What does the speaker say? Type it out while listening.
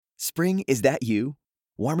Spring, is that you?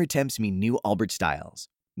 Warmer temps mean new Allbirds styles.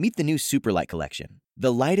 Meet the new Superlight collection,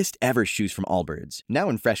 the lightest ever shoes from Allbirds, now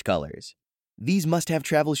in fresh colors. These must-have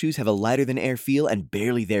travel shoes have a lighter-than-air feel and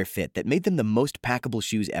barely there fit that made them the most packable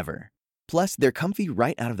shoes ever. Plus, they're comfy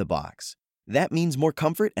right out of the box. That means more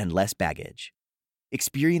comfort and less baggage.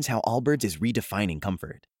 Experience how Allbirds is redefining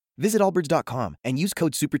comfort. Visit allbirds.com and use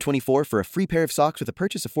code SUPER24 for a free pair of socks with a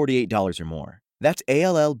purchase of $48 or more. That's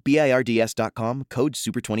ALLBIRDS.com, code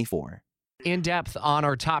SUPER24. In depth on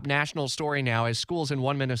our top national story now, as schools in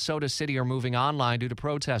one Minnesota city are moving online due to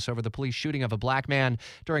protests over the police shooting of a black man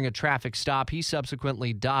during a traffic stop. He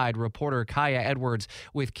subsequently died. Reporter Kaya Edwards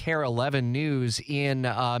with KARE 11 News in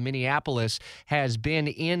Minneapolis has been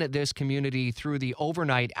in this community through the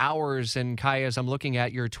overnight hours. And Kaya, as I'm looking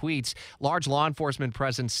at your tweets, large law enforcement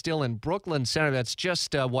presence still in Brooklyn Center. That's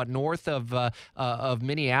just north of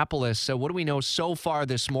Minneapolis. So what do we know so far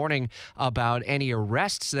this morning about any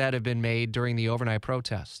arrests that have been made during the overnight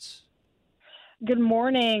protests? Good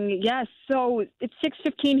morning. Yes, so it's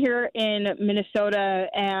 6:15 here in Minnesota,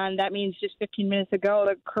 and that means just 15 minutes ago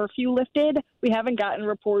the curfew lifted. We haven't gotten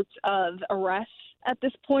reports of arrests at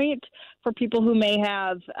this point for people who may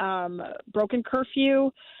have broken curfew,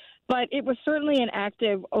 but it was certainly an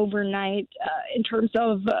active overnight in terms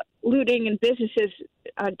of looting and businesses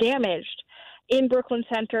damaged in Brooklyn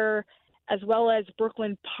Center, as well as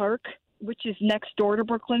Brooklyn Park, which is next door to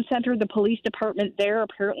Brooklyn Center. The police department there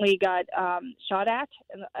apparently got shot at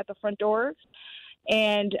the front doors,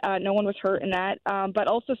 and no one was hurt in that. But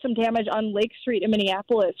also some damage on Lake Street in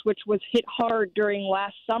Minneapolis, which was hit hard during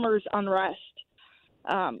last summer's unrest,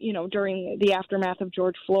 during the aftermath of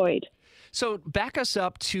George Floyd. So back us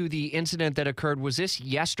up to the incident that occurred. Was this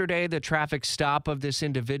yesterday, the traffic stop of this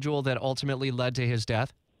individual that ultimately led to his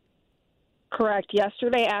death? Correct.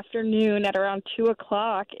 Yesterday afternoon at around 2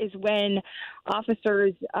 o'clock is when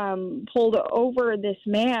officers pulled over this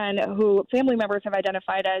man who family members have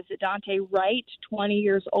identified as Daunte Wright, 20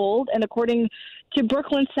 years old. And according to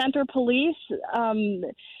Brooklyn Center Police,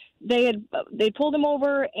 they pulled him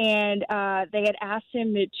over and they had asked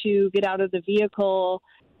him to get out of the vehicle.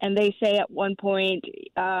 And they say at one point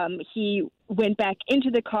he went back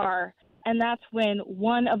into the car. And that's when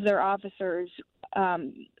one of their officers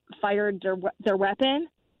fired their weapon,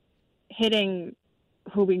 hitting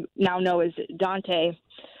who we now know as Daunte,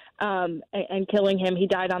 and killing him. He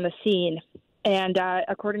died on the scene. And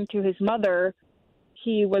according to his mother,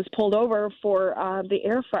 he was pulled over for the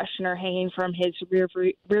air freshener hanging from his rear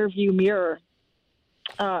view mirror.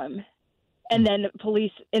 And then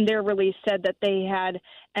police in their release said that they had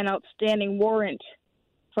an outstanding warrant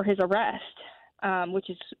for his arrest, which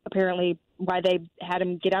is apparently why they had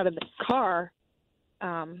him get out of the car.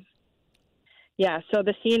 So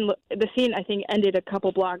the scene I think ended a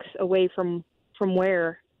couple blocks away from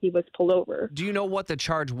where he was pulled over. Do you know what the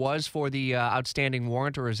charge was for the outstanding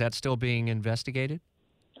warrant, or is that still being investigated?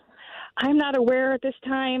 I'm not aware at this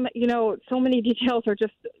time. So many details are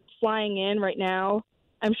just flying in right now.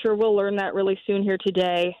 I'm sure we'll learn that really soon here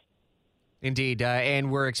today. Indeed, and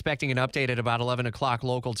we're expecting an update at about 11 o'clock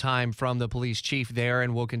local time from the police chief there,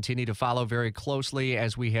 and we'll continue to follow very closely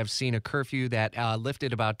as we have seen a curfew that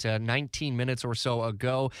lifted about 19 minutes or so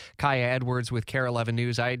ago. Kaya Edwards with KARE 11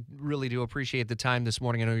 News. I really do appreciate the time this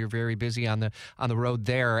morning. I know you're very busy on the road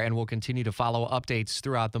there, and we'll continue to follow updates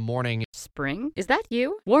throughout the morning. Spring? Is that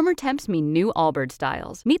you? Warmer temps mean new Allbirds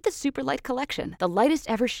styles. Meet the Superlight collection, the lightest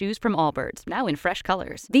ever shoes from Allbirds, now in fresh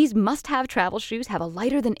colors. These must-have travel shoes have a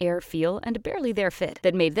lighter-than-air feel and a barely there fit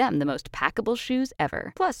that made them the most packable shoes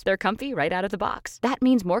ever. Plus, they're comfy right out of the box. That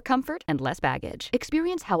means more comfort and less baggage.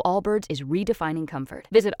 Experience how Allbirds is redefining comfort.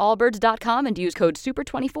 Visit allbirds.com and use code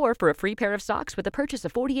SUPER24 for a free pair of socks with a purchase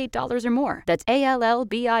of $48 or more. That's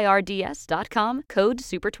ALLBIRDS.com, code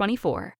SUPER24.